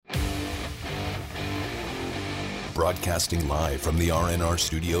Broadcasting live from the RNR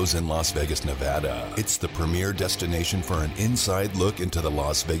studios in Las Vegas, Nevada. It's the premier destination for an inside look into the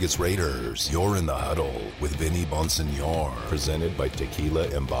Las Vegas Raiders. You're in the huddle with Vinny Bonsignor, presented by Tequila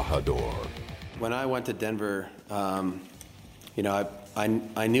Embajador. When I went to Denver, I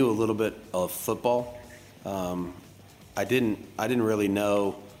knew a little bit of football. I didn't really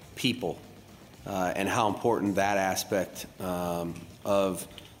know people and how important that aspect of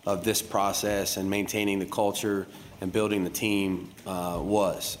this process and maintaining the culture and building the team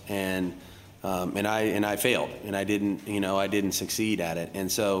was. And I failed, and I didn't succeed at it.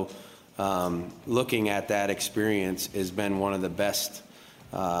 And so looking at that experience has been one of the best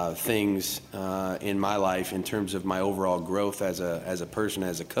things in my life in terms of my overall growth as a person,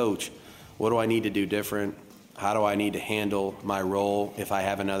 as a coach. What do I need to do different? How do I need to handle my role if I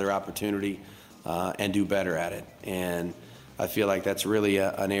have another opportunity and do better at it? And I feel like that's really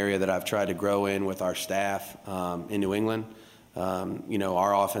an area that I've tried to grow in with our staff in New England.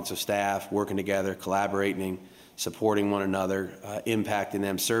 Our offensive staff working together, collaborating, supporting one another, impacting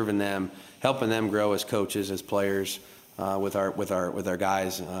them, serving them, helping them grow as coaches, as players, with our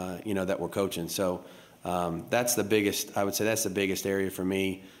guys, that we're coaching. So that's the biggest. I would say that's the biggest area for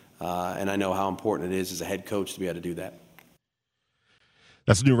me, and I know how important it is as a head coach to be able to do that.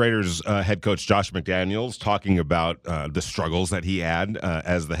 That's new Raiders head coach Josh McDaniels talking about the struggles that he had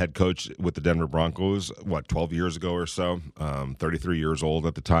as the head coach with the Denver Broncos, 12 years ago or so, 33 years old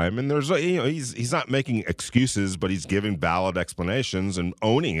at the time. And there's, he's not making excuses, but he's giving valid explanations and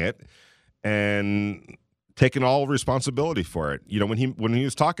owning it and taking all responsibility for it. When he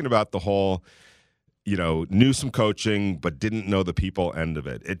was talking about the whole, knew some coaching but didn't know the people end of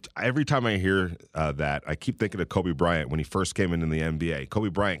it. Every time I hear that, I keep thinking of Kobe Bryant when he first came in the NBA. Kobe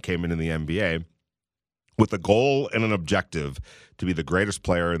Bryant came in the NBA with a goal and an objective to be the greatest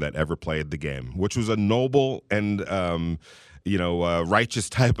player that ever played the game, which was a noble and righteous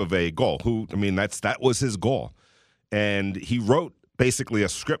type of a goal. That was his goal, and he wrote basically a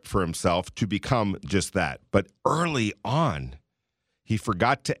script for himself to become just that. But early on, he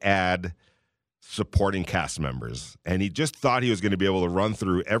forgot to add supporting cast members, and he just thought he was going to be able to run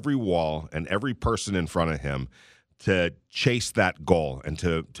through every wall and every person in front of him to chase that goal and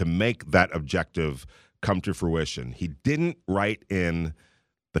to make that objective come to fruition. He didn't write in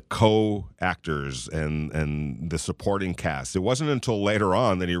the co-actors and the supporting cast. It wasn't until later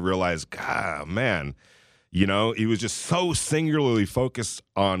on that he realized, God, man, he was just so singularly focused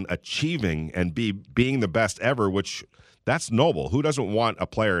on achieving and being the best ever, which that's noble. Who doesn't want a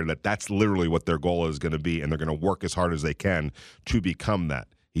player that's literally what their goal is going to be, and they're going to work as hard as they can to become that?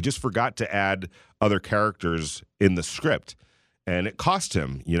 He just forgot to add other characters in the script, and it cost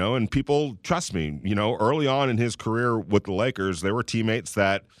him, and people, trust me, early on in his career with the Lakers, there were teammates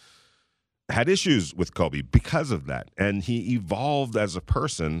that had issues with Kobe because of that, and he evolved as a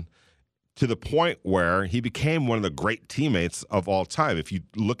person to the point where he became one of the great teammates of all time. If you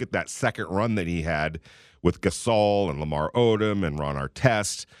look at that second run that he had with Gasol and Lamar Odom and Ron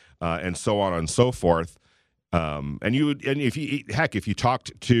Artest and so on and so forth, if you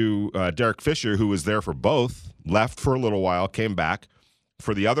talked to Derek Fisher, who was there for both, left for a little while, came back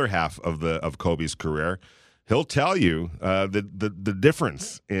for the other half of Kobe's career, he'll tell you the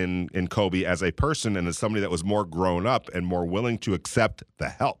difference in Kobe as a person and as somebody that was more grown up and more willing to accept the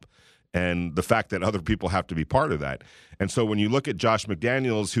help and the fact that other people have to be part of that. And so when you look at Josh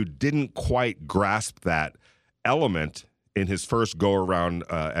McDaniels, who didn't quite grasp that element in his first go-around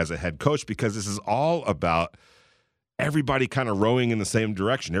as a head coach, because this is all about everybody kind of rowing in the same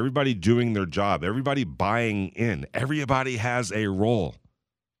direction, everybody doing their job, everybody buying in, everybody has a role.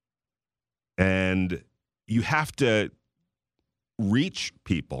 And you have to reach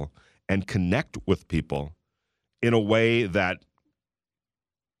people and connect with people in a way that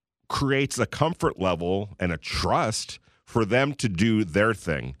creates a comfort level and a trust for them to do their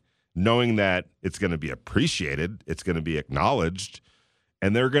thing, knowing that it's going to be appreciated, it's going to be acknowledged,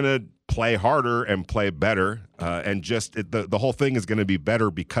 and they're going to play harder and play better, and the whole thing is going to be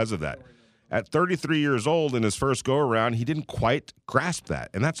better because of that. At 33 years old in his first go-around, he didn't quite grasp that,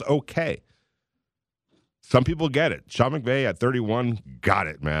 and that's okay. Some people get it. Sean McVay at 31 got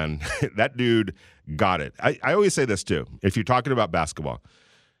it, man. That dude got it. I always say this, too. If you're talking about basketball,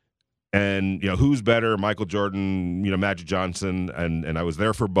 and, who's better, Michael Jordan, Magic Johnson, and I was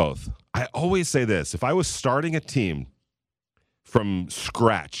there for both. I always say this. If I was starting a team from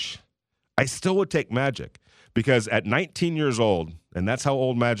scratch, I still would take Magic, because at 19 years old, and that's how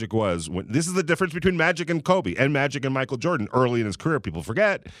old Magic was, this is the difference between Magic and Kobe and Magic and Michael Jordan early in his career. People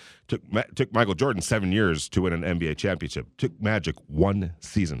forget, took Michael Jordan 7 years to win an NBA championship. Took Magic one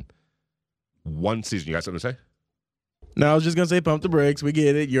season. You got something to say? No, I was just going to say pump the brakes. We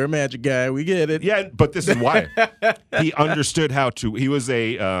get it. You're a Magic guy. We get it. Yeah, but this is why. He understood how to. He was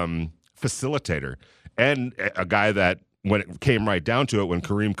a facilitator and a guy that, when it came right down to it, when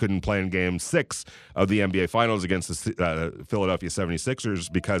Kareem couldn't play in Game 6 of the NBA Finals against the Philadelphia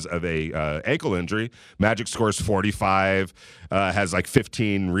 76ers because of a ankle injury, Magic scores 45, has like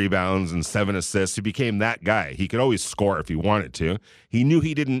 15 rebounds and 7 assists. He became that guy. He could always score if he wanted to. He knew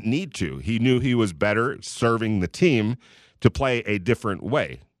he didn't need to. He knew he was better serving the team to play a different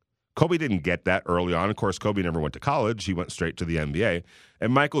way. Kobe didn't get that early on. Of course, Kobe never went to college. He went straight to the NBA.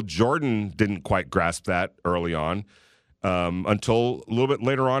 And Michael Jordan didn't quite grasp that early on. Until a little bit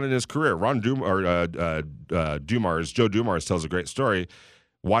later on in his career. Joe Dumars tells a great story.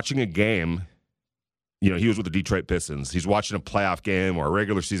 Watching a game, he was with the Detroit Pistons. He's watching a playoff game or a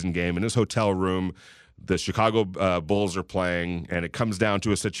regular season game in his hotel room. The Chicago Bulls are playing, and it comes down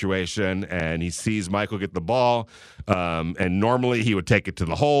to a situation, and he sees Michael get the ball, and normally he would take it to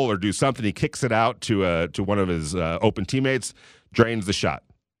the hole or do something. He kicks it out to one of his open teammates, drains the shot.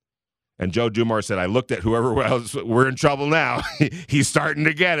 And Joe Dumars said, I looked at whoever else, we're in trouble now. He's starting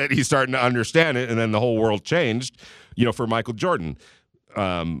to get it. He's starting to understand it. And then the whole world changed, for Michael Jordan.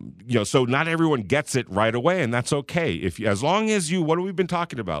 So not everyone gets it right away, and that's okay. As long as what have we been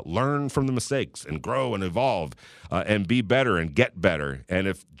talking about? Learn from the mistakes and grow and evolve and be better and get better. And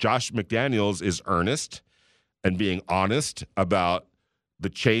if Josh McDaniels is earnest and being honest about the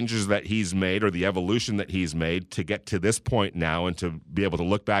changes that he's made or the evolution that he's made to get to this point now and to be able to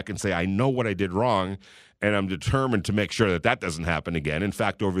look back and say, I know what I did wrong, and I'm determined to make sure that doesn't happen again. In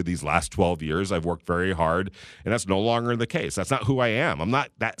fact, over these last 12 years, I've worked very hard, and that's no longer the case. That's not who I am. I'm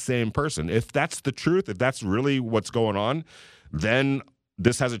not that same person. If that's the truth, if that's really what's going on, then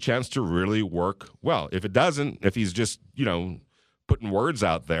this has a chance to really work well. If it doesn't, if he's just, putting words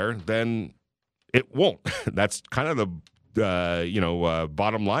out there, then it won't. That's kind of the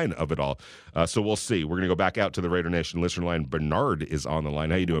bottom line of it all. So we'll see. We're going to go back out to the Raider Nation listener line. Bernard is on the line.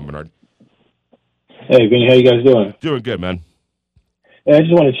 How you doing, Bernard? Hey, Vinny, how you guys doing? Doing good, man. Yeah, I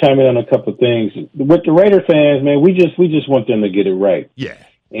just want to chime in on a couple of things. With the Raider fans, man, we just want them to get it right. Yeah.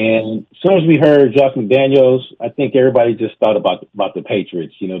 And as soon as we heard Josh McDaniels, I think everybody just thought about the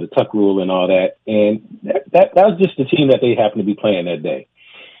Patriots, the Tuck rule and all that. And that was just the team that they happened to be playing that day.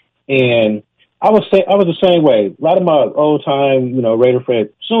 And I was the same way. A lot of my old time, Raider friends,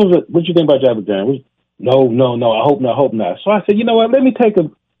 as soon as what you think about Josh McDaniels? No, I hope not. So I said, you know what, let me take a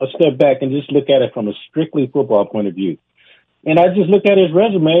step back and just look at it from a strictly football point of view. And I just looked at his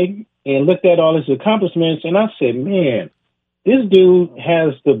resume and looked at all his accomplishments, and I said, man, this dude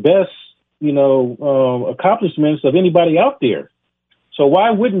has the best, accomplishments of anybody out there. So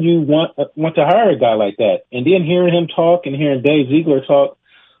why wouldn't you want to hire a guy like that? And then hearing him talk and hearing Dave Ziegler talk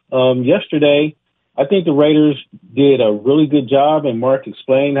yesterday, I think the Raiders did a really good job, and Mark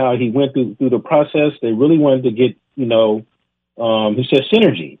explained how he went through the process. They really wanted to get, he said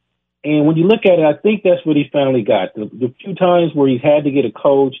synergy. And when you look at it, I think that's what he finally got. The few times where he's had to get a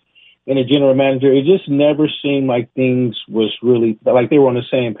coach and a general manager, it just never seemed like things was really, like they were on the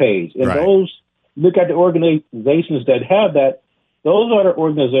same page. And those, look at the organizations that have that, those are the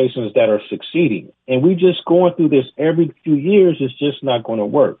organizations that are succeeding. And we just going through this every few years is just not going to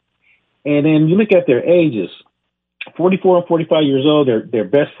work. And then you look at their ages, 44 and 45 years old, they're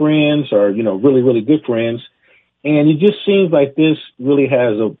best friends or, really, really good friends. And it just seems like this really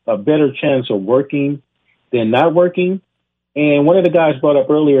has a better chance of working than not working. And one of the guys brought up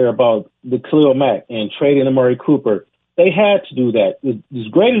earlier about the Khalil Mack and trading Amari Cooper. They had to do that. As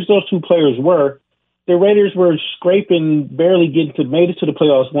great as those two players were, the Raiders were scraping, barely made it to the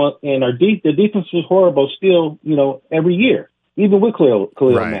playoffs once, and the defense was horrible still, every year, even with Khalil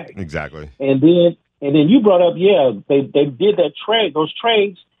Mack. Exactly. And then you brought up, they did those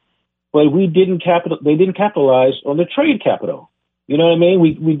trades, but they didn't capitalize on the trade capital. You know what I mean?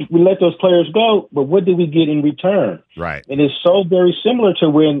 We let those players go, but what did we get in return? Right. And it's so very similar to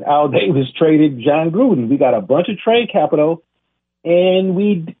when Al Davis traded John Gruden. We got a bunch of trade capital, and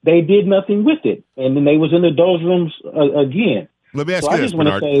they did nothing with it. And then they was in the doldrums again. Let me ask you this,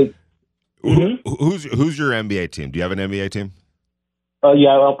 Bernard. Who's your NBA team? Do you have an NBA team?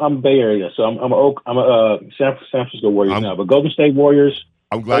 Yeah, I'm Bay Area, so I'm a San Francisco Warriors now, but Golden State Warriors.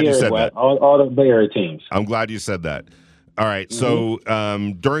 I'm glad you said that. All the Bay Area teams. I'm glad you said that. All right. So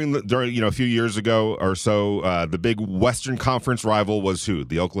during a few years ago or so, the big Western Conference rival was who?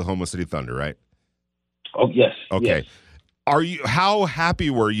 The Oklahoma City Thunder, right? Oh yes. Okay. Yes. How happy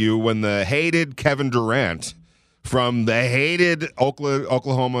were you when the hated Kevin Durant from the hated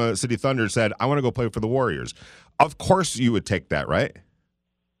Oklahoma City Thunder said, "I want to go play for the Warriors"? Of course, you would take that, right?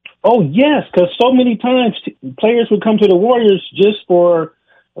 Oh, yes, because so many times players would come to the Warriors just for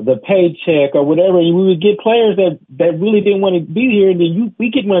the paycheck or whatever, and we would get players that really didn't want to be here, and then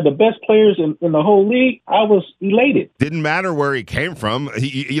we get one of the best players in the whole league. I was elated. Didn't matter where he came from.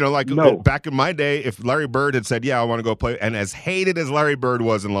 Back in my day, if Larry Bird had said, yeah, I want to go play, and as hated as Larry Bird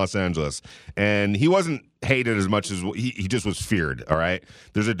was in Los Angeles, and he wasn't hated as much as he just was feared, all right?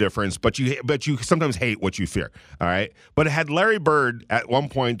 There's a difference, but you sometimes hate what you fear, all right? But had Larry Bird at one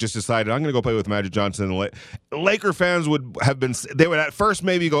point just decided, I'm going to go play with Magic Johnson, Laker fans would at first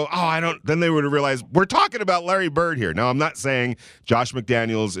maybe go, then they would realize, we're talking about Larry Bird here. Now, I'm not saying Josh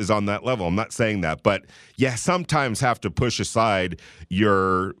McDaniels is on that level. I'm not saying that, but you sometimes have to push aside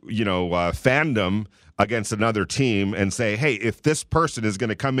your, fandom against another team and say, hey, if this person is going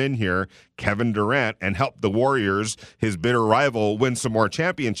to come in here, Kevin Durant, and help the Warriors, his bitter rival, win some more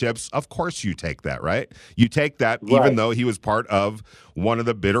championships, of course you take that, right? You take that even though he was part of one of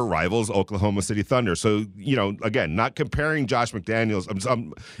the bitter rivals, Oklahoma City Thunder. So, again, not comparing Josh McDaniels.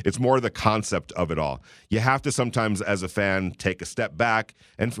 It's more the concept of it all. You have to sometimes, as a fan, take a step back.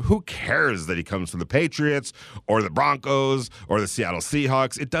 And who cares that he comes from the Patriots or the Broncos or the Seattle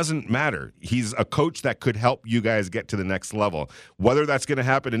Seahawks? It doesn't matter. He's a coach that could help you guys get to the next level. Whether that's going to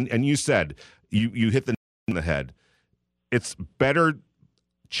happen, and you said, you hit the nail on the head. It's better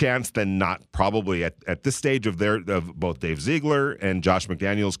chance than not, probably at this stage of both Dave Ziegler and Josh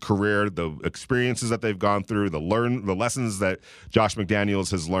McDaniels' career, the experiences that they've gone through, the lessons that Josh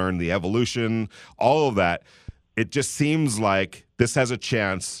McDaniels has learned, the evolution, all of that. It just seems like this has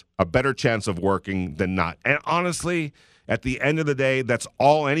a better chance of working than not. And honestly, at the end of the day, that's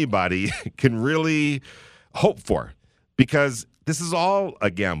all anybody can really hope for, because this is all a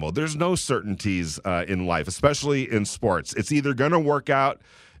gamble. There's no certainties in life, especially in sports. It's either going to work out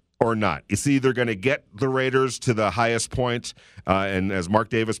or not. It's either going to get the Raiders to the highest point, and as Mark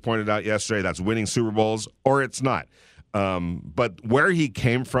Davis pointed out yesterday, that's winning Super Bowls, or it's not. But where he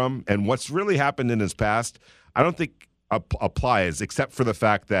came from and what's really happened in his past, I don't think applies, except for the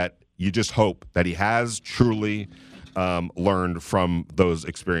fact that you just hope that he has truly learned from those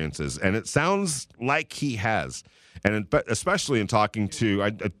experiences. And it sounds like he has. But especially in talking to,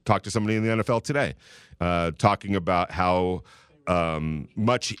 I talked to somebody in the NFL today, talking about how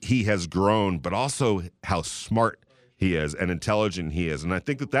much he has grown, but also how smart he is and intelligent he is. And I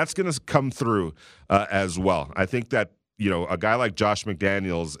think that that's going to come through as well. I think that, a guy like Josh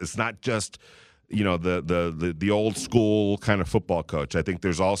McDaniels is not just, the old school kind of football coach. I think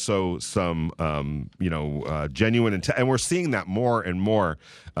there's also some, genuine, and we're seeing that more and more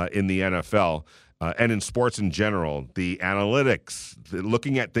in the NFL. And in sports in general, the analytics,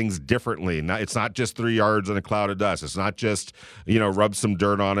 looking at things differently. It's not just 3 yards in a cloud of dust. It's not just, rub some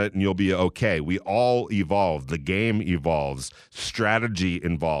dirt on it and you'll be okay. We all evolve. The game evolves. Strategy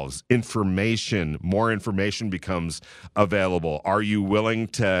evolves. More information becomes available. Are you willing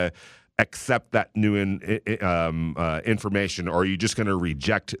to accept that new information, or are you just going to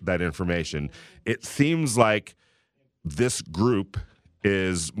reject that information? It seems like this group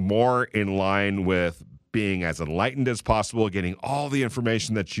is more in line with being as enlightened as possible, getting all the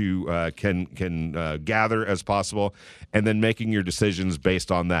information that you can gather as possible, and then making your decisions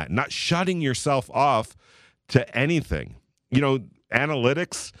based on that. Not shutting yourself off to anything.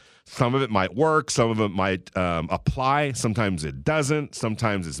 Analytics, some of it might work, some of it might apply, sometimes it doesn't,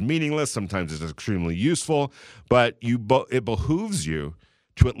 sometimes it's meaningless, sometimes it's extremely useful, but it behooves you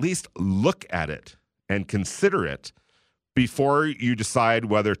to at least look at it and consider it before you decide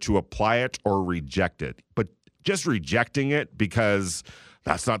whether to apply it or reject it. But just rejecting it because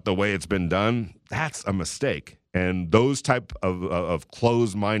that's not the way it's been done, that's a mistake. And those type of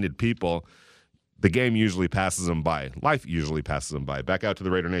closed-minded people, the game usually passes them by. Life usually passes them by. Back out to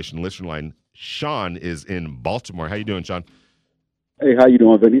the Raider Nation listener line. Sean is in Baltimore. How you doing, Sean? Hey, how you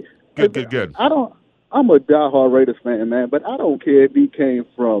doing, Vinny? Good. I'm a diehard Raiders fan, man, but I don't care if he came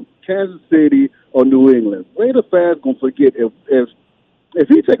from Kansas City or New England. Raiders fans gonna forget if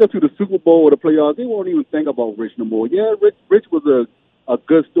he take us to the Super Bowl or the playoffs, they won't even think about Rich no more. Yeah, Rich was a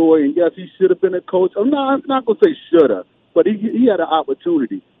good story, and yes, he should have been a coach. I'm not gonna say should have, but he had an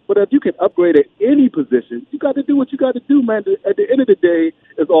opportunity. But if you can upgrade at any position, you got to do what you got to do, man. At the end of the day,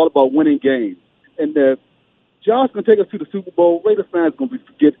 it's all about winning games. And if Josh can take us to the Super Bowl, Raiders fans going to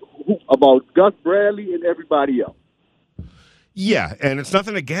forget about Gus Bradley and everybody else. Yeah, and it's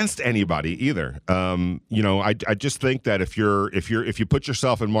nothing against anybody either. I just think that if you put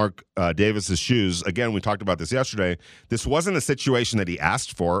yourself in Mark Davis's shoes, again, we talked about this yesterday. This wasn't a situation that he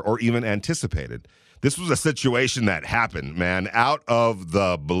asked for or even anticipated. This was a situation that happened, man, out of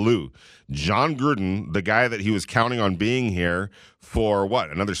the blue. Jon Gruden, the guy that he was counting on being here for,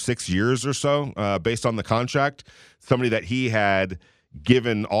 another 6 years or so, based on the contract, somebody that he had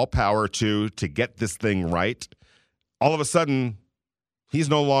given all power to get this thing right, all of a sudden, he's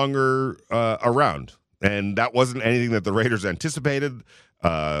no longer around. And that wasn't anything that the Raiders anticipated,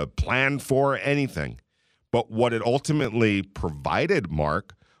 planned for, anything. But what it ultimately provided,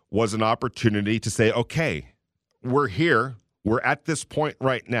 Mark, was an opportunity to say, okay, we're here. We're at this point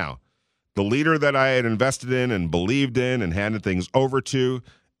right now. The leader that I had invested in and believed in and handed things over to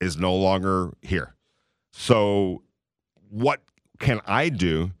is no longer here. So what can I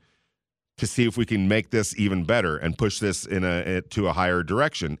do to see if we can make this even better and push this to a higher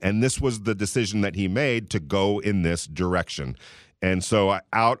direction? And this was the decision that he made to go in this direction. And so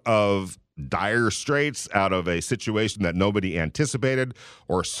out of dire straits, out of a situation that nobody anticipated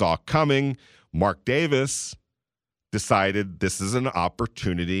or saw coming, Mark Davis decided this is an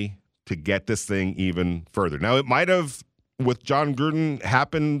opportunity to get this thing even further. Now, it might have, with Jon Gruden,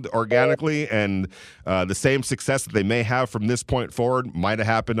 happened organically, and the same success that they may have from this point forward might have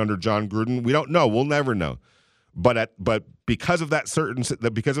happened under Jon Gruden. We don't know. We'll never know. But because of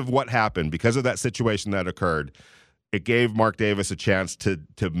because of what happened, because of that situation that occurred, it gave Mark Davis a chance to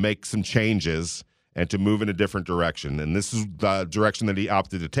make some changes and to move in a different direction. And this is the direction that he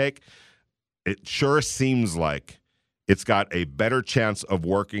opted to take. It sure seems like it's got a better chance of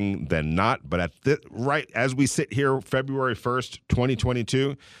working than not. But right as we sit here, February 1st,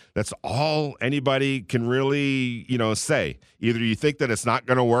 2022, that's all anybody can really, say. Either you think that it's not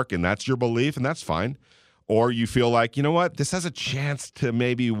going to work and that's your belief, and that's fine, or you feel like, you know what, this has a chance to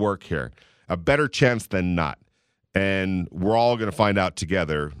maybe work here, a better chance than not. And we're all going to find out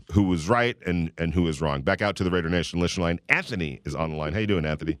together who was right and who was wrong. Back out to the Raider Nation listener line. Anthony is on the line. How you doing,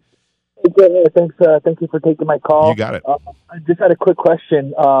 Anthony? Good. Thanks. Thank you for taking my call. You got it. I just had a quick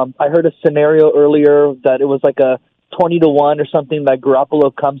question. I heard a scenario earlier that it was like a 20-1 or something that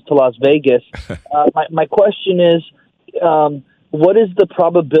Garoppolo comes to Las Vegas. My question is, what is the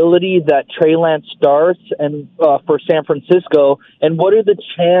probability that Trey Lance starts and for San Francisco, and what are the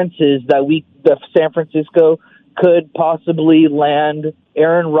chances that San Francisco could possibly land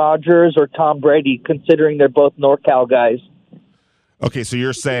Aaron Rodgers or Tom Brady, considering they're both NorCal guys? Okay, so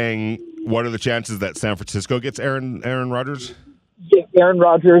you're saying, what are the chances that San Francisco gets Aaron Rodgers? Yeah, Aaron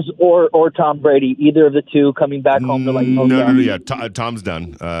Rodgers or Tom Brady, either of the two coming back home to No, yeah, Tom's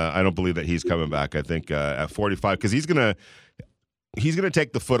done. I don't believe that he's coming back. I think at 45, because he's gonna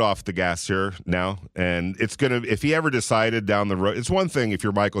take the foot off the gas here now, and it's gonna, if he ever decided down the road, it's one thing if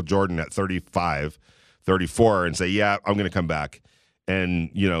you're Michael Jordan at 35, 34, and say, yeah, I'm gonna come back, and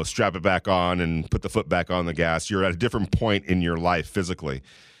strap it back on and put the foot back on the gas. You're at a different point in your life physically.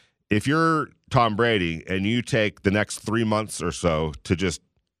 If you're Tom Brady and you take the next 3 months or so to just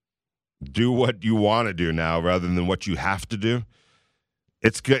do what you want to do now rather than what you have to do,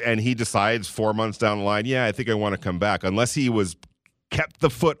 it's good. And he decides 4 months down the line, yeah, I think I want to come back. Unless he was kept the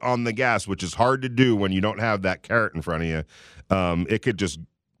foot on the gas, which is hard to do when you don't have that carrot in front of you, it could just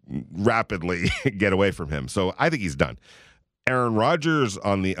rapidly get away from him. So I think he's done. Aaron Rodgers,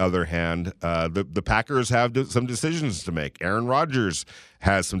 on the other hand, the Packers have some decisions to make. Aaron Rodgers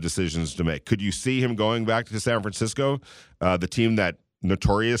has some decisions to make. Could you see him going back to San Francisco, the team that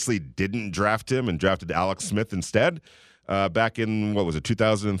notoriously didn't draft him and drafted Alex Smith instead, back in,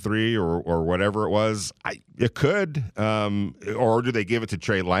 2003 or whatever it was? It could. Or do they give it to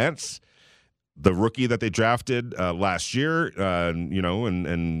Trey Lance, the rookie that they drafted last year,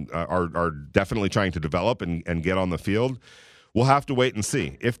 and are definitely trying to develop and get on the field? We'll have to wait and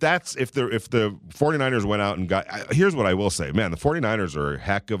see. If the 49ers went out and got – here's what I will say. Man, the 49ers are a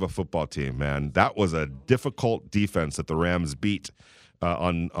heck of a football team, man. That was a difficult defense that the Rams beat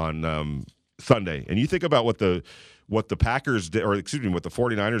on Sunday. And you think about what the Packers did – what the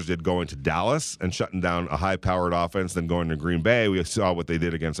 49ers did going to Dallas and shutting down a high-powered offense, then going to Green Bay. We saw what they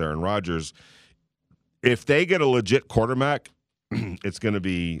did against Aaron Rodgers. If they get a legit quarterback – it's going to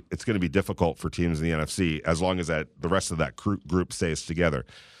be difficult for teams in the NFC as long as the rest of that group stays together.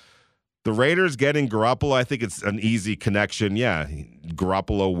 The Raiders getting Garoppolo, I think it's an easy connection. Yeah,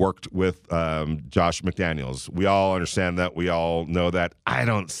 Garoppolo worked with Josh McDaniels. We all understand that. We all know that. I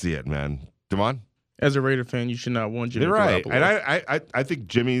don't see it, man. Damon? As a Raider fan, you should not want Jimmy You're right. Garoppolo. And I think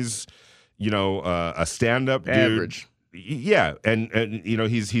Jimmy's, a stand-up dude. Average. Yeah, and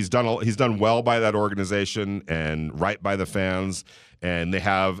he's done well by that organization and right by the fans, and they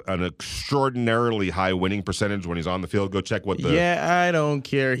have an extraordinarily high winning percentage when he's on the field. Go check what the Yeah, I don't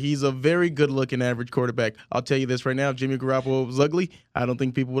care. He's a very good-looking average quarterback. I'll tell you this right now: if Jimmy Garoppolo was ugly, I don't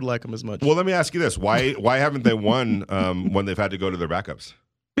think people would like him as much. Well, let me ask you this: why haven't they won when they've had to go to their backups?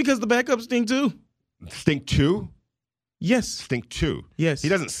 Because the backups stink too. Stink too? Yes. Stink too. Yes. He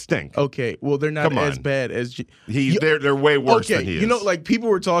doesn't stink. Okay. Well, they're not as bad as they're way worse than he is. You know, like people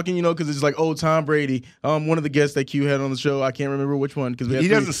were talking, because it's like, oh, Tom Brady. One of the guests that Q had on the show, I can't remember which one because he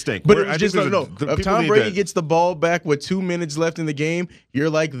doesn't stink. But it was just if Tom Brady gets the ball back with 2 minutes left in the game, you're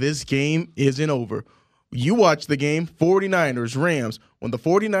like, this game isn't over. You watch the game, 49ers, Rams. When the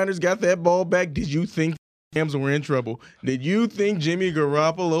 49ers got that ball back, did you think Rams were in trouble? Did you think Jimmy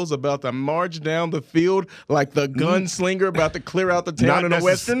Garoppolo's about to march down the field like the gunslinger about to clear out the town in the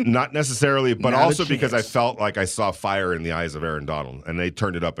Western? Not necessarily, but Not also a because I chance. felt like I saw fire in the eyes of Aaron Donald, and they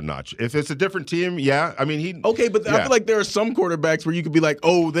turned it up a notch. If it's a different team, yeah. I mean, Okay, but I feel like there are some quarterbacks where you could be like,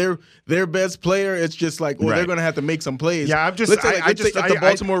 oh, they're their best player. It's just like, well, they're going to have to make some plays. Yeah, I'm just. Let's say, I if the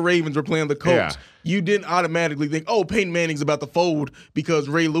Baltimore Ravens were playing the Colts, Yeah. you didn't automatically think, oh, Peyton Manning's about to fold because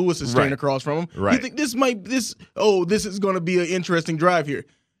Ray Lewis is standing across from him. Right. You think this is going to be an interesting drive here.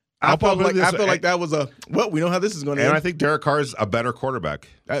 I felt like that was we know how this is going to end. And I think Derek Carr's a better quarterback.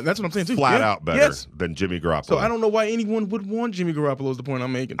 That's what I'm saying too. Flat out better than Jimmy Garoppolo. So I don't know why anyone would want Jimmy Garoppolo is the point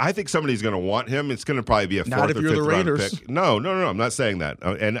I'm making. I think somebody's going to want him. It's going to probably be a Not fourth if or you're fifth the round Raiders. pick. No, I'm not saying that.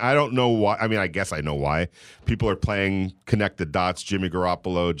 And I don't know why. I mean, I guess I know why. People are playing connect the dots, Jimmy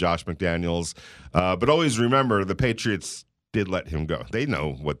Garoppolo, Josh McDaniels. But always remember, the Patriots did let him go. They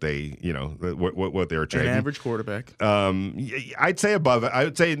know what they, what they were trading. An average quarterback. I'd say above. I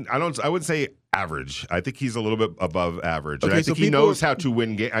wouldn't say average. I think he's a little bit above average. And Okay, I think so he knows how to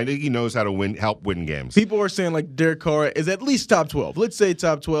win games. I think he knows how to help win games. People are saying like Derek Carr is at least top 12. Let's say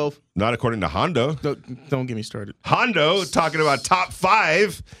top 12. Not according to Hondo. Don't get me started. Hondo talking about top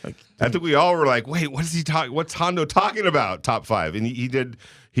 5. I think we all were like, wait, what is he talking? What's Hondo talking about? Top 5, and he did.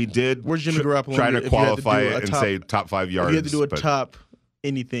 Where's Jimmy Garoppolo? Try to if you had qualify do a it and top- say top 5 yards. If you had to do a top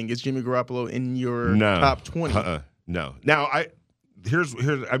anything, is Jimmy Garoppolo in your no, top 20? No. Now here's.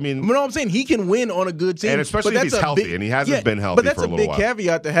 I mean, You know what I'm saying? He can win on a good team, and especially but if that's he's a healthy, big- and he hasn't been healthy But that's for a a little big while.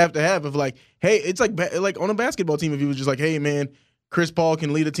 caveat to have of like, hey, it's like on a basketball team. If he was just like, hey man, Chris Paul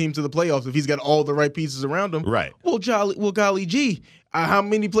can lead a team to the playoffs if he's got all the right pieces around him. Right. Well, golly gee, how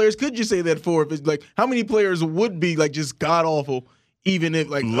many players could you say that for? If it's like, how many players would be like just god awful? Even if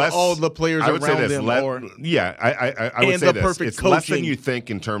like all the players I would around say this, them are I would and say the this. perfect It's less than coaching. you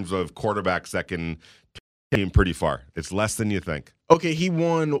think in terms of quarterbacks that can take a team pretty far. It's less than you think. okay. He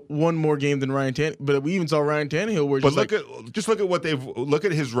won one more game than Ryan Tannehill, but we even saw Ryan Tannehill where But look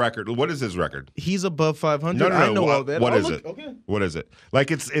at his record. What is his record? he's above 500. No. I know all that. What Oh, is look, it? Okay. What is it? Like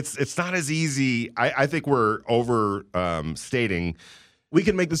it's not as easy. I think we're over stating. We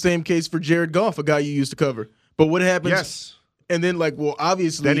can make the same case for Jared Goff, a guy you used to cover. But what happens? Yes. And then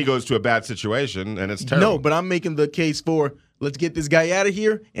obviously Then he goes to a bad situation, and it's terrible. No, but I'm making the case for let's get this guy out of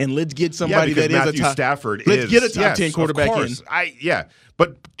here and let's get somebody because that is Matthew a top. Stafford let's is get a top yes, 10 quarterback of in. course.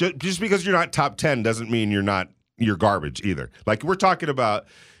 But just because you're not top 10 doesn't mean you're garbage either. Like we're talking about.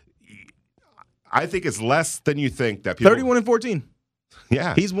 I think it's less than you think that people. 31-14.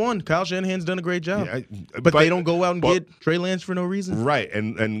 Yeah, He's won. Kyle Shanahan's done a great job. Yeah, but they don't go out and get Trey Lance for no reason. Right,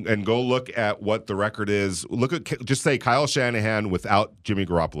 and go look at what the record is. Just say Kyle Shanahan without Jimmy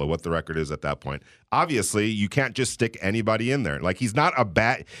Garoppolo, what the record is at that point. Obviously, you can't just stick anybody in there. Like he's not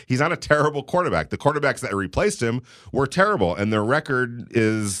a terrible quarterback. The quarterbacks that replaced him were terrible, and their record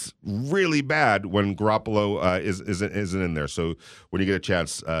is really bad when Garoppolo isn't in there. So when you get a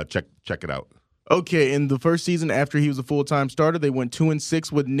chance, check it out. Okay, in the first season after he was a full-time starter, they went 2-6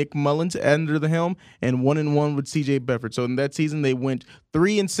 with Nick Mullins under the helm and 1-1 with C.J. Beathard. So in that season, they went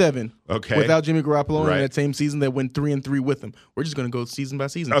 3-7 without Jimmy Garoppolo. Right. And in that same season, they went 3-3 with him. We're just going to go season by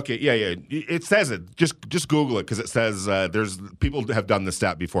season. Okay, yeah. It says it. Just Google it because it says there's people have done this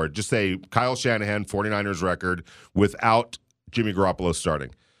stat before. Just say Kyle Shanahan 49ers record without Jimmy Garoppolo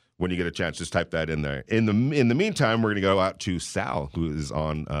starting. When you get a chance, just type that in there. In the meantime, we're going to go out to Sal, who is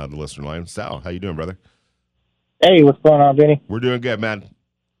on the listener line. Sal, how you doing, brother? Hey, what's going on, Vinny? We're doing good, man.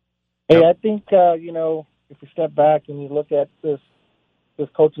 Hey, I think if you step back and you look at this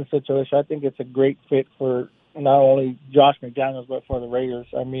coaching situation, I think it's a great fit for not only Josh McDaniels but for the Raiders.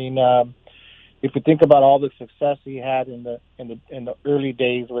 I mean, if you think about all the success he had in the early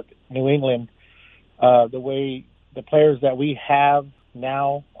days with New England, the way the players that we have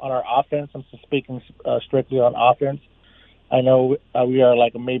now on our offense, I'm speaking strictly on offense. I know we are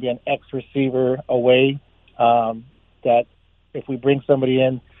like maybe an X receiver away that if we bring somebody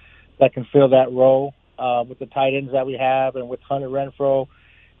in that can fill that role with the tight ends that we have and with Hunter Renfrow,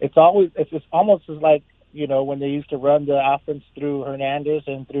 it's almost as like, you know, when they used to run the offense through Hernandez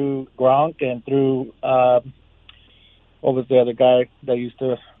and through Gronk and through what was the other guy that used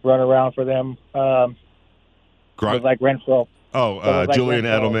to run around for them? Gronk. It was like Renfrow. Julian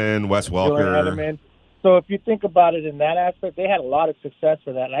Edelman, Wes Welker. Julian Edelman. So if you think about it in that aspect, they had a lot of success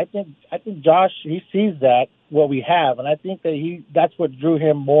for that. And I think Josh, he sees that, what we have, and I think that that's what drew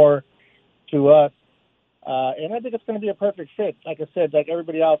him more to us. And I think it's going to be a perfect fit. Like I said, like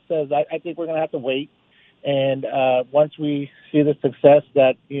everybody else says, I think we're going to have to wait. And once we see the success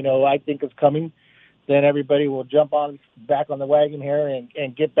that, you know, I think is coming, then everybody will jump back on the wagon here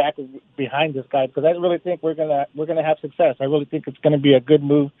and get back behind this guy, because I really think we're gonna have success. I really think it's going to be a good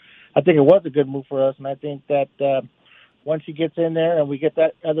move. I think it was a good move for us, and I think that once he gets in there and we get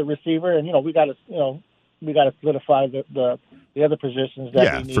that other receiver, and we got to solidify the other positions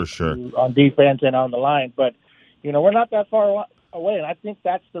that we need for sure on defense and on the line. But we're not that far away, and I think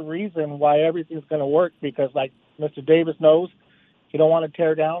that's the reason why everything's going to work, because like Mr. Davis knows, he don't want to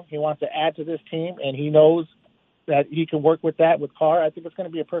tear down. He wants to add to this team, and he knows that he can work with that with Carr. I think it's going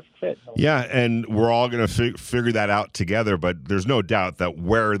to be a perfect fit. Yeah, and we're all going to figure that out together, but there's no doubt that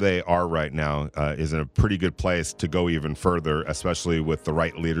where they are right now is in a pretty good place to go even further, especially with the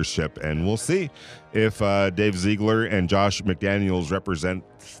right leadership. And we'll see if Dave Ziegler and Josh McDaniels represent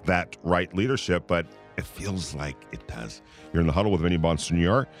that right leadership, but it feels like it does. You're in the Huddle with Vinny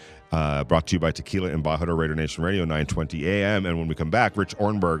Bonsignor. Brought to you by Tequila and Baja, Raider Nation Radio, 920 a.m. And when we come back, Rich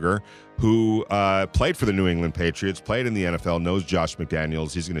Ohrnberger, who played for the New England Patriots, played in the NFL, knows Josh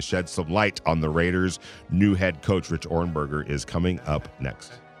McDaniels. He's going to shed some light on the Raiders' new head coach. Rich Ohrnberger is coming up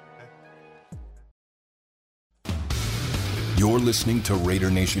next. You're listening to Raider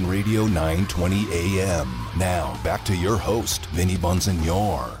Nation Radio, 920 a.m. Now, back to your host, Vinny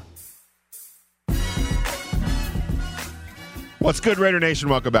Bonsignor. What's good, Raider Nation?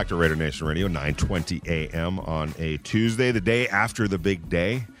 Welcome back to Raider Nation Radio, 9:20 a.m. on a Tuesday, the day after the big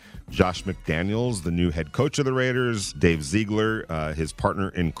day. Josh McDaniels, the new head coach of the Raiders, Dave Ziegler, his partner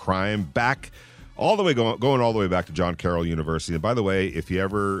in crime, back all the way going all the way back to John Carroll University. And by the way, if you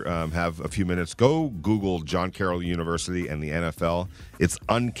ever have a few minutes, go Google John Carroll University and the NFL. It's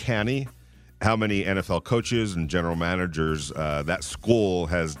uncanny how many NFL coaches and general managers that school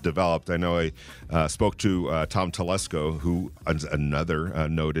has developed. I know I spoke to Tom Telesco, who is another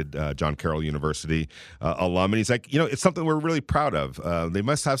noted John Carroll University alum, and he's like, it's something we're really proud of. They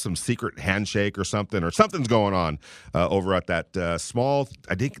must have some secret handshake or something's going on over at that small,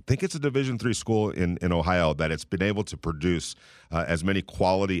 I think it's a Division III school in Ohio, that it's been able to produce as many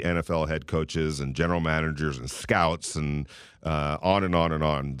quality NFL head coaches and general managers and scouts and on and on and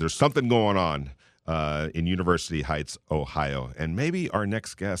on. There's something going on in University Heights, Ohio. And maybe our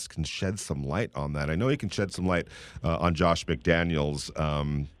next guest can shed some light on that. I know he can shed some light on Josh McDaniels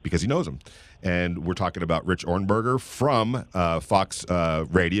because he knows him. And we're talking about Rich Ohrnberger from Fox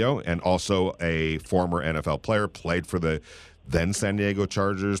Radio, and also a former NFL player, played for the then San Diego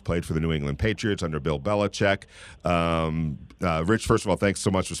Chargers, played for the New England Patriots under Bill Belichick. Rich, first of all, thanks so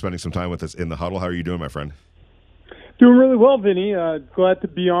much for spending some time with us in the Huddle. How are you doing, my friend? Doing really well, Vinny. Glad to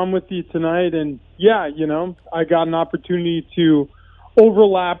be on with you tonight. And, yeah, I got an opportunity to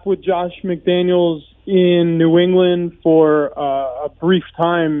overlap with Josh McDaniels in New England for a brief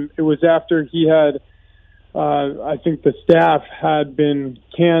time. It was after he had, I think the staff had been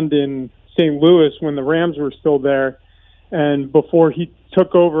canned in St. Louis when the Rams were still there. And before he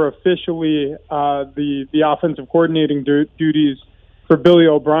took over officially the offensive coordinating duties for Billy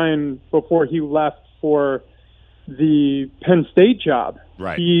O'Brien, before he left for the Penn State job.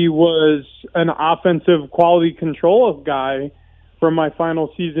 Right. He was an offensive quality control guy for my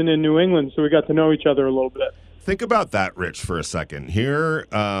final season in New England, so we got to know each other a little bit. Think about that, Rich, for a second. Here,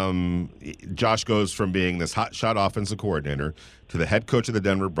 Josh goes from being this hotshot offensive coordinator to the head coach of the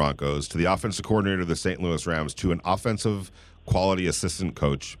Denver Broncos, to the offensive coordinator of the St. Louis Rams, to an offensive quality assistant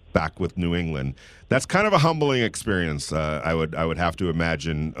coach back with New England. That's kind of a humbling experience, I would have to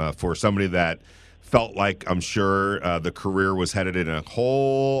imagine, for somebody that felt like, I'm sure, the career was headed in a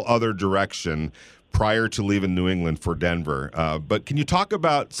whole other direction prior to leaving New England for Denver. But can you talk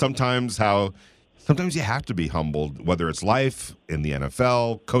about sometimes how sometimes you have to be humbled, whether it's life, in the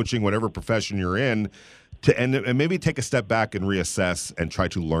NFL, coaching, whatever profession you're in, and maybe take a step back and reassess and try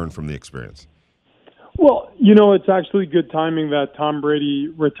to learn from the experience? Well, it's actually good timing that Tom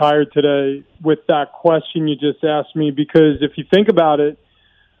Brady retired today with that question you just asked me, because if you think about it,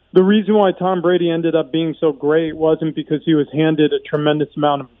 the reason why Tom Brady ended up being so great wasn't because he was handed a tremendous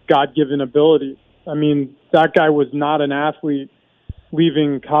amount of God-given ability. I mean, that guy was not an athlete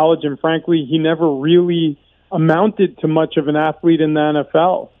leaving college, and frankly, he never really amounted to much of an athlete in the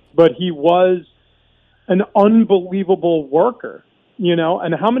NFL. But he was an unbelievable worker, you know.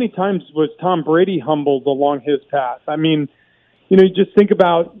 And how many times was Tom Brady humbled along his path? I mean, you know, you just think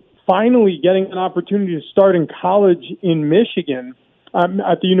about finally getting an opportunity to start in college in Michigan,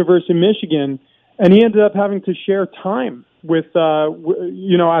 at the University of Michigan, and he ended up having to share time with,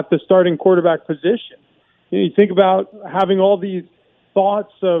 you know, at the starting quarterback position. You think about having all these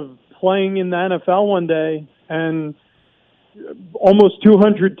thoughts of playing in the NFL one day, and almost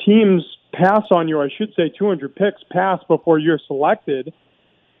 200 teams pass on you. I should say 200 picks pass before you're selected.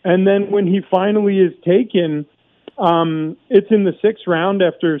 And then when he finally is taken, it's in the 6th round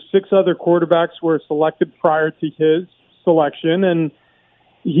after 6 other quarterbacks were selected prior to his selection, and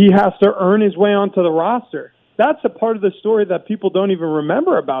he has to earn his way onto the roster. That's a part of the story that people don't even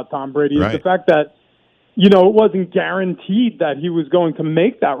remember about Tom Brady, is the fact that, you know, it wasn't guaranteed that he was going to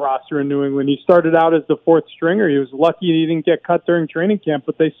make that roster in New England. He started out as the 4th stringer. He was lucky he didn't get cut during training camp,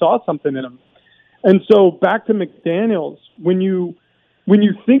 but they saw something in him. And so back to McDaniels, when you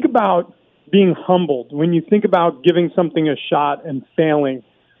think about being humbled, when you think about giving something a shot and failing,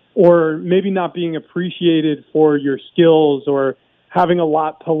 or maybe not being appreciated for your skills or having a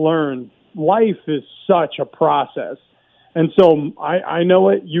lot to learn, life is such a process. And so I know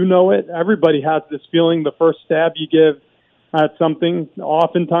it, you know it, everybody has this feeling the first stab you give at something,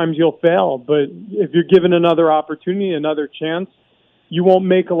 oftentimes you'll fail. But if you're given another opportunity, another chance, you won't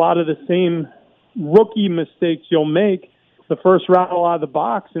make a lot of the same rookie mistakes you'll make the first rattle out of the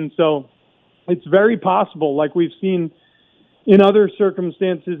box. And so it's very possible, like we've seen in other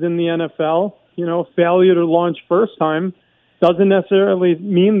circumstances in the NFL, you know, failure to launch first time doesn't necessarily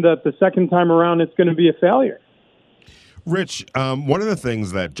mean that the second time around it's going to be a failure. Rich, one of the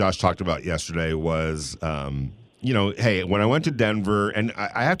things that Josh talked about yesterday was, you know, hey, when I went to Denver, and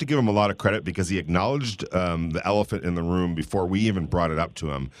I have to give him a lot of credit because he acknowledged the elephant in the room before we even brought it up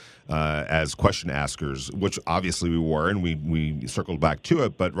to him as question askers, which obviously we were, and we circled back to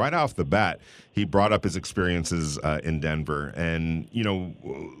it. But right off the bat, he brought up his experiences in Denver. And, you know,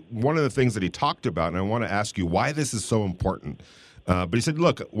 one of the things that he talked about, and I want to ask you why this is so important. But he said,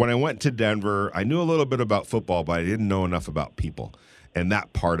 look, when I went to Denver, I knew a little bit about football, but I didn't know enough about people and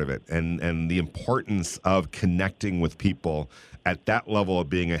that part of it and the importance of connecting with people at that level of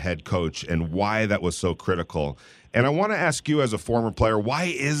being a head coach and why that was so critical. And I want to ask you as a former player,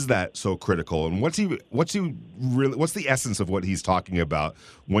 why is that so critical? And what's the essence of what he's talking about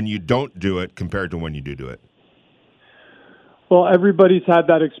when you don't do it compared to when you do it? Well, everybody's had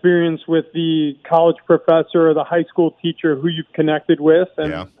that experience with the college professor or the high school teacher who you've connected with,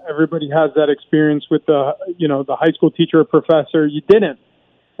 and everybody has that experience with the high school teacher or professor you didn't.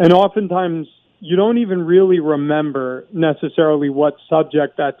 And oftentimes you don't even really remember necessarily what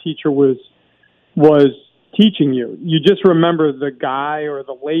subject that teacher was teaching you. You just remember the guy or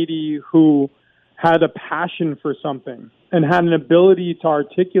the lady who had a passion for something and had an ability to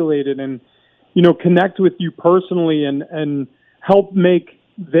articulate it and, you know, connect with you personally and help make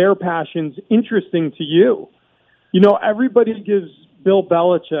their passions interesting to you. You know, everybody gives Bill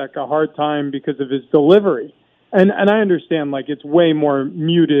Belichick a hard time because of his delivery. And I understand, like, it's way more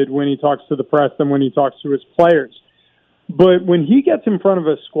muted when he talks to the press than when he talks to his players. But when he gets in front of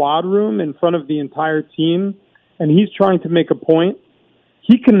a squad room, in front of the entire team, and he's trying to make a point,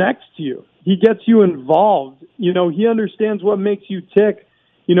 he connects to you. He gets you involved. You know, he understands what makes you tick.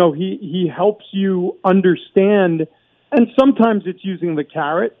 You know, he helps you understand. And sometimes it's using the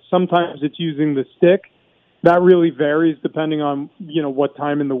carrot. Sometimes it's using the stick. That really varies depending on, you know, what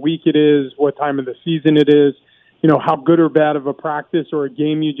time in the week it is, what time of the season it is, you know, how good or bad of a practice or a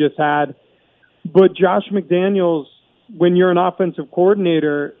game you just had. But Josh McDaniels, when you're an offensive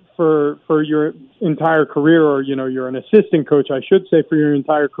coordinator for your entire career, or, you know, you're an assistant coach, I should say, for your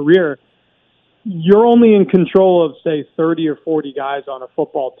entire career, you're only in control of, say, 30 or 40 guys on a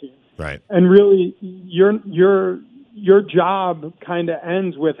football team. Right. And really, your job kind of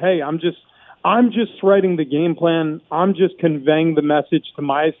ends with, hey, I'm just writing the game plan. I'm just conveying the message to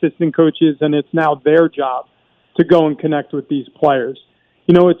my assistant coaches, and it's now their job to go and connect with these players.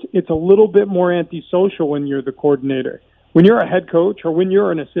 You know, it's a little bit more antisocial when you're the coordinator. When you're a head coach or when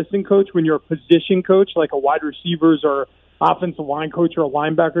you're an assistant coach, when you're a position coach like a wide receivers or offensive line coach or a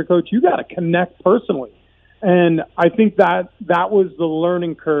linebacker coach, you got to connect personally. And I think that was the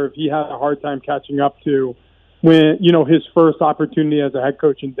learning curve he had a hard time catching up to when, you know, his first opportunity as a head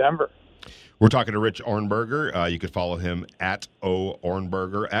coach in Denver. We're talking to Rich Ohrnberger. You could follow him at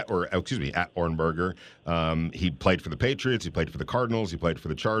Ohrnberger, at Ohrnberger. He played for the Patriots. He played for the Cardinals. He played for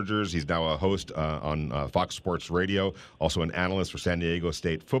the Chargers. He's now a host on Fox Sports Radio, also an analyst for San Diego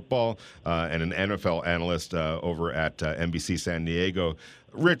State football, and an NFL analyst over at NBC San Diego.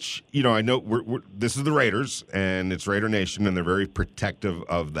 Rich, I know this is the Raiders, and it's Raider Nation, and they're very protective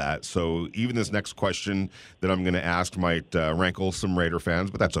of that. So even this next question that I'm going to ask might rankle some Raider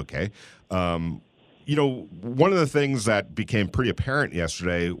fans, but that's okay. One of the things that became pretty apparent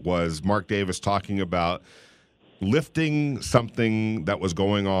yesterday was Mark Davis talking about lifting something that was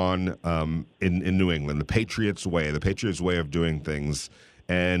going on in New England, the Patriots way of doing things,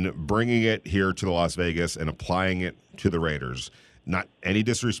 and bringing it here to Las Vegas and applying it to the Raiders. Not any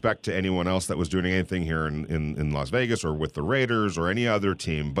disrespect to anyone else that was doing anything here in Las Vegas or with the Raiders or any other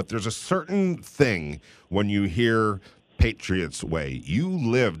team, but there's a certain thing when you hear Patriots way. You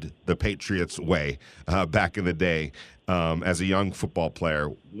lived the Patriots way back in the day as a young football player.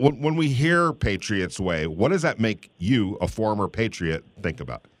 When we hear Patriots way, what does that make you, a former Patriot, think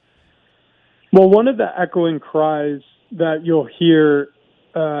about? Well, one of the echoing cries that you'll hear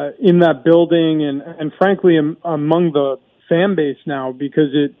in that building and frankly among the fan base now,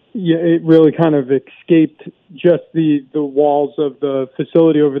 because it really kind of escaped just the walls of the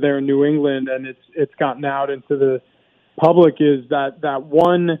facility over there in New England, and it's gotten out into the public, is that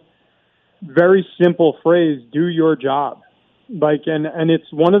one very simple phrase: do your job. And it's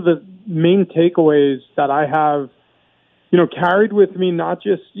one of the main takeaways that I have, carried with me, not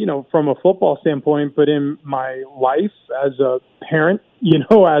just, from a football standpoint, but in my life as a parent,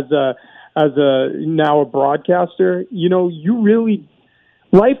 as a now a broadcaster.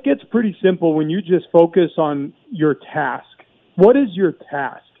 Life gets pretty simple when you just focus on your task. What is your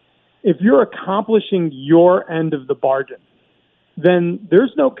task? If you're accomplishing your end of the bargain, then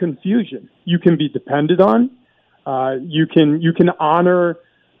there's no confusion. You can be depended on. You can honor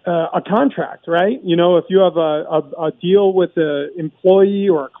a contract, right? If you have a deal with an employee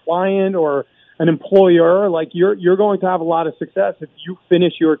or a client or an employer, you're going to have a lot of success if you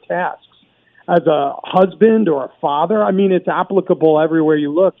finish your tasks. As a husband or a father, it's applicable everywhere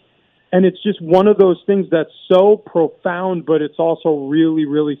you look. And it's just one of those things that's so profound, but it's also really,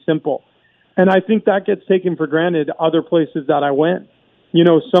 really simple. And I think that gets taken for granted other places that I went.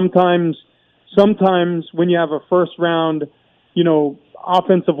 Sometimes when you have a first round,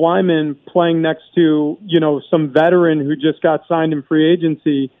 offensive lineman playing next to, some veteran who just got signed in free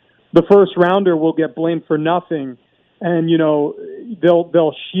agency, the first rounder will get blamed for nothing. And,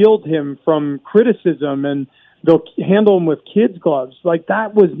 they'll shield him from criticism and they'll handle him with kids' gloves.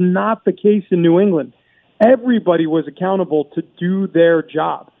 That was not the case in New England. Everybody was accountable to do their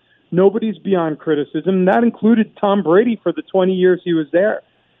job. Nobody's beyond criticism. That included Tom Brady for the 20 years he was there.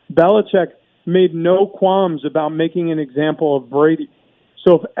 Belichick made no qualms about making an example of Brady.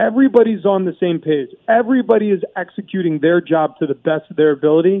 So if everybody's on the same page, everybody is executing their job to the best of their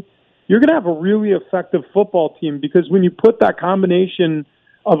ability, you're going to have a really effective football team, because when you put that combination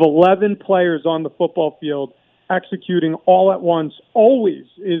of 11 players on the football field executing all at once always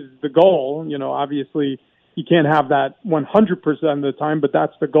is the goal. Obviously you can't have that 100% of the time, but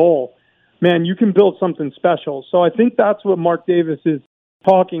that's the goal. Man, you can build something special. So I think that's what Mark Davis is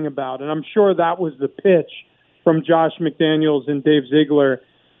talking about. And I'm sure that was the pitch from Josh McDaniels and Dave Ziegler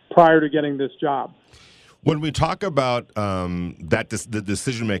prior to getting this job. When we talk about the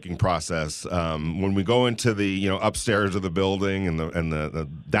decision-making process, when we go into the upstairs of the building and the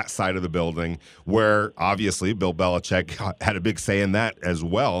that side of the building, where obviously Bill Belichick had a big say in that as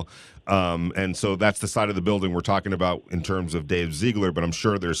well, and so that's the side of the building we're talking about in terms of Dave Ziegler. But I'm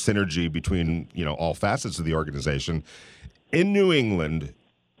sure there's synergy between all facets of the organization. In New England,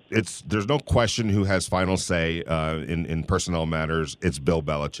 there's no question who has final say in personnel matters. It's Bill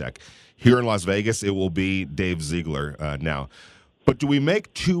Belichick. Here in Las Vegas, it will be Dave Ziegler now. But do we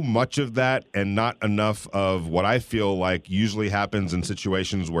make too much of that and not enough of what I feel like usually happens in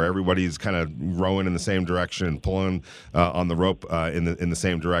situations where everybody's kind of rowing in the same direction and pulling on the rope in the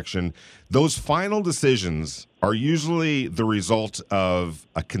same direction? Those final decisions are usually the result of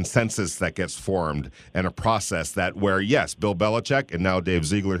a consensus that gets formed and a process where, yes, Bill Belichick and now Dave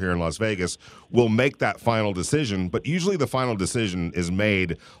Ziegler here in Las Vegas will make that final decision, but usually the final decision is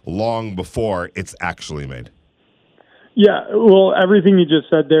made long before it's actually made. Yeah, well, everything you just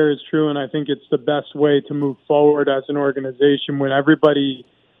said there is true, and I think it's the best way to move forward as an organization when everybody,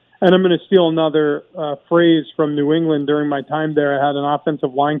 and I'm going to steal another phrase from New England during my time there. I had an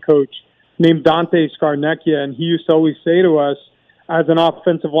offensive line coach named Dante Scarnecchia, and he used to always say to us as an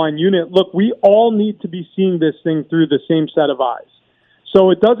offensive line unit, look, we all need to be seeing this thing through the same set of eyes.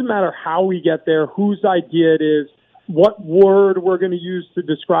 So it doesn't matter how we get there, whose idea it is, what word we're going to use to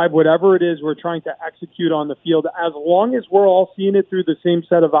describe whatever it is we're trying to execute on the field. As long as we're all seeing it through the same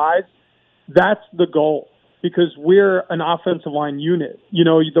set of eyes, that's the goal, because we're an offensive line unit. You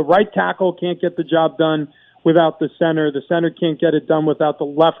know, the right tackle can't get the job done without the center. The center can't get it done without the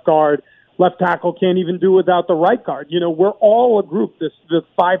left guard. Left tackle can't even do without the right guard. You know, we're all a group, the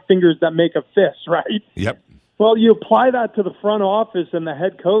five fingers that make a fist, right? Yep. Well, you apply that to the front office and the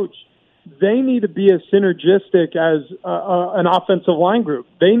head coach. They need to be as synergistic as an offensive line group.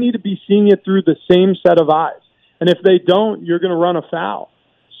 They need to be seeing it through the same set of eyes. And if they don't, you're going to run afoul.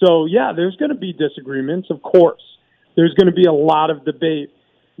 So, yeah, there's going to be disagreements, of course. There's going to be a lot of debate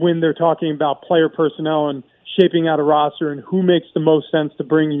when they're talking about player personnel and shaping out a roster and who makes the most sense to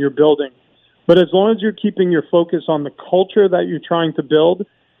bring in your building. But as long as you're keeping your focus on the culture that you're trying to build,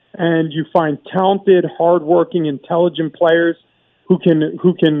 and you find talented, hardworking, intelligent players who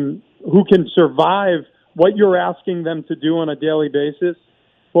can survive what you're asking them to do on a daily basis,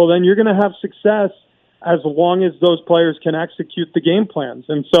 well, then you're going to have success as long as those players can execute the game plans.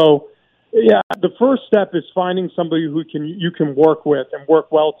 And so, yeah, the first step is finding somebody who you can work with and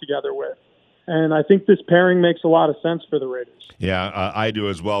work well together with. And I think this pairing makes a lot of sense for the Raiders. Yeah, I do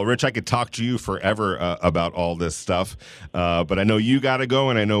as well. Rich, I could talk to you forever about all this stuff, but I know you got to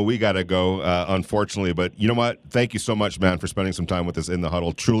go, and I know we got to go, unfortunately. But you know what? Thank you so much, man, for spending some time with us in the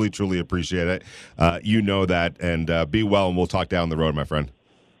huddle. Truly, truly appreciate it. You know that, and be well, and we'll talk down the road, my friend.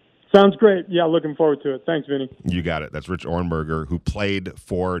 Sounds great. Yeah, looking forward to it. Thanks, Vinny. You got it. That's Rich Ohrnberger, who played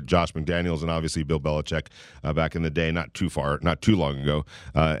for Josh McDaniels and obviously Bill Belichick back in the day, not too long ago,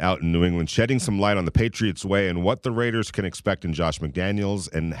 out in New England, shedding some light on the Patriots way and what the Raiders can expect in Josh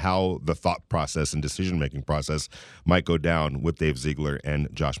McDaniels and how the thought process and decision-making process might go down with Dave Ziegler and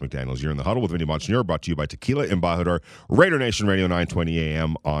Josh McDaniels. You're in the huddle with Vinny Bonsignor, brought to you by Tequila Embajador, Raider Nation Radio, 9:20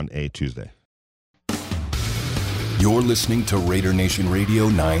 a.m. on a Tuesday. You're listening to Raider Nation Radio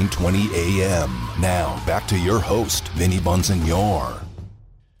 920 AM. Now, back to your host, Vinny Bonsignor.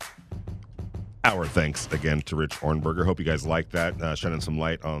 Our thanks again to Rich Ohrnberger. Hope you guys like that, shedding some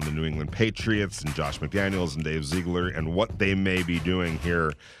light on the New England Patriots and Josh McDaniels and Dave Ziegler and what they may be doing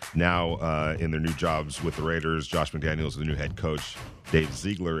here now in their new jobs with the Raiders. Josh McDaniels, the new head coach, Dave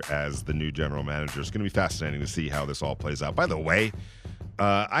Ziegler as the new general manager. It's going to be fascinating to see how this all plays out. By the way,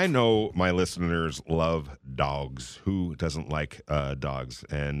 I know my listeners love dogs. Who doesn't like dogs?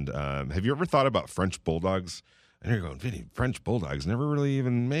 And have you ever thought about French bulldogs? And you're going, Vinny, French bulldogs, never really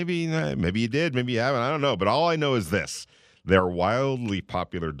even, maybe you did, maybe you haven't, I don't know. But all I know is this. They're wildly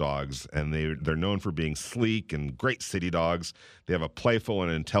popular dogs, and they're known for being sleek and great city dogs. They have a playful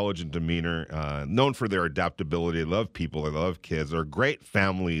and intelligent demeanor, known for their adaptability. They love people. They love kids. They're a great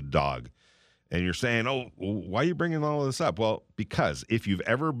family dog. And you're saying, oh, why are you bringing all of this up? Well, because if you've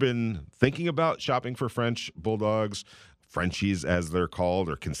ever been thinking about shopping for French bulldogs, Frenchies as they're called,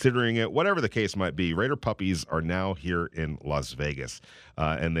 or considering it, whatever the case might be, Raider puppies are now here in Las Vegas.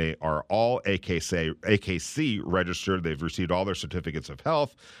 And they are all AKC registered. They've received all their certificates of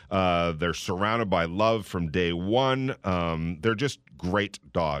health. They're surrounded by love from day one. They're just great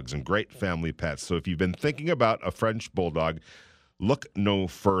dogs and great family pets. So if you've been thinking about a French bulldog, look no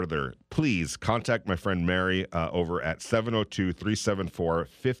further. Please contact my friend Mary over at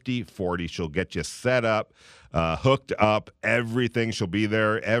 702-374-5040. She'll get you set up, hooked up, everything. She'll be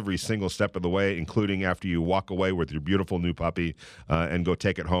there every single step of the way, including after you walk away with your beautiful new puppy and go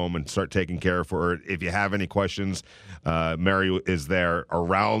take it home and start taking care of her. If you have any questions, Mary is there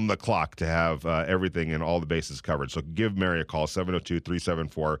around the clock to have everything and all the bases covered. So give Mary a call,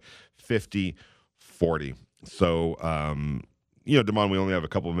 702-374-5040. So, you know, Damon, we only have a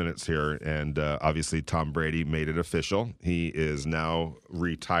couple of minutes here, and obviously Tom Brady made it official. He is now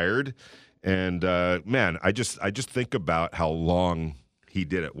retired, and man, I just think about how long he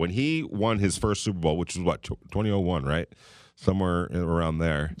did it. When he won his first Super Bowl, which was what, 2001, right? Somewhere around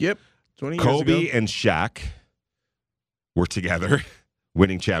there. Yep, 20 years Kobe ago. and Shaq were together,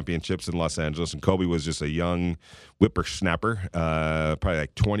 winning championships in Los Angeles, and Kobe was just a young whippersnapper, probably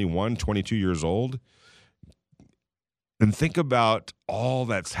like 21, 22 years old. And think about all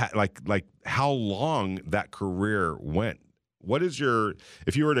that's like how long that career went. What is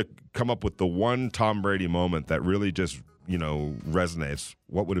if you were to come up with the one Tom Brady moment that really just, you know, resonates,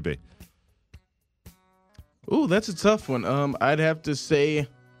 what would it be? Ooh, that's a tough one. I'd have to say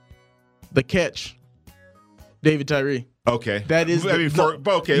the catch, David Tyree. Okay. That is.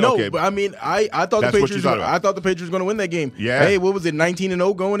 Okay. But I mean, I thought That's the what you Patriots. thought about. I thought the Patriots were going to win that game. Yeah. Hey, what was it?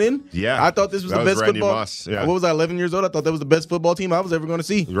 19-0 going in. Yeah. I thought this was That the was best Randy football. Moss, yeah. What was I? 11 years old. I thought that was the best football team I was ever going to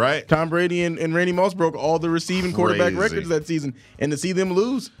see. Right. Tom Brady and Randy Moss broke all the receiving quarterback Crazy. records that season, and to see them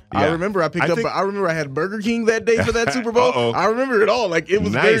lose, Yeah. I remember I remember I had Burger King that day for that Super Bowl. Uh-oh. I remember it all. Like it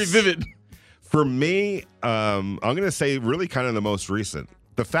was very Nice. vivid. For me, I'm going to say really kind of the most recent.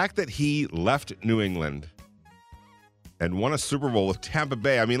 The fact that he left New England and won a Super Bowl with Tampa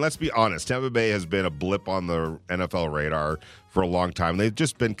Bay. I mean, let's be honest. Tampa Bay has been a blip on the NFL radar for a long time. They've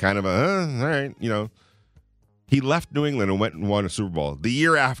just been kind of all right, you know. He left New England and went and won a Super Bowl the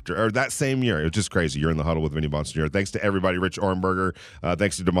year after, or that same year. It was just crazy. You're in the huddle with Vinny Bonsignore. Thanks to everybody. Rich Orenberger.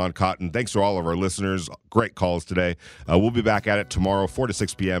 Thanks to Damon Cotton. Thanks to all of our listeners. Great calls today. We'll be back at it tomorrow, 4 to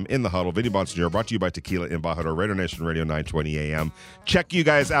 6 p.m. in the huddle. Vinny Bonsignore, brought to you by Tequila in Baja, Raider Nation Radio 920 AM. Check you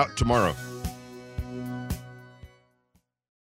guys out tomorrow.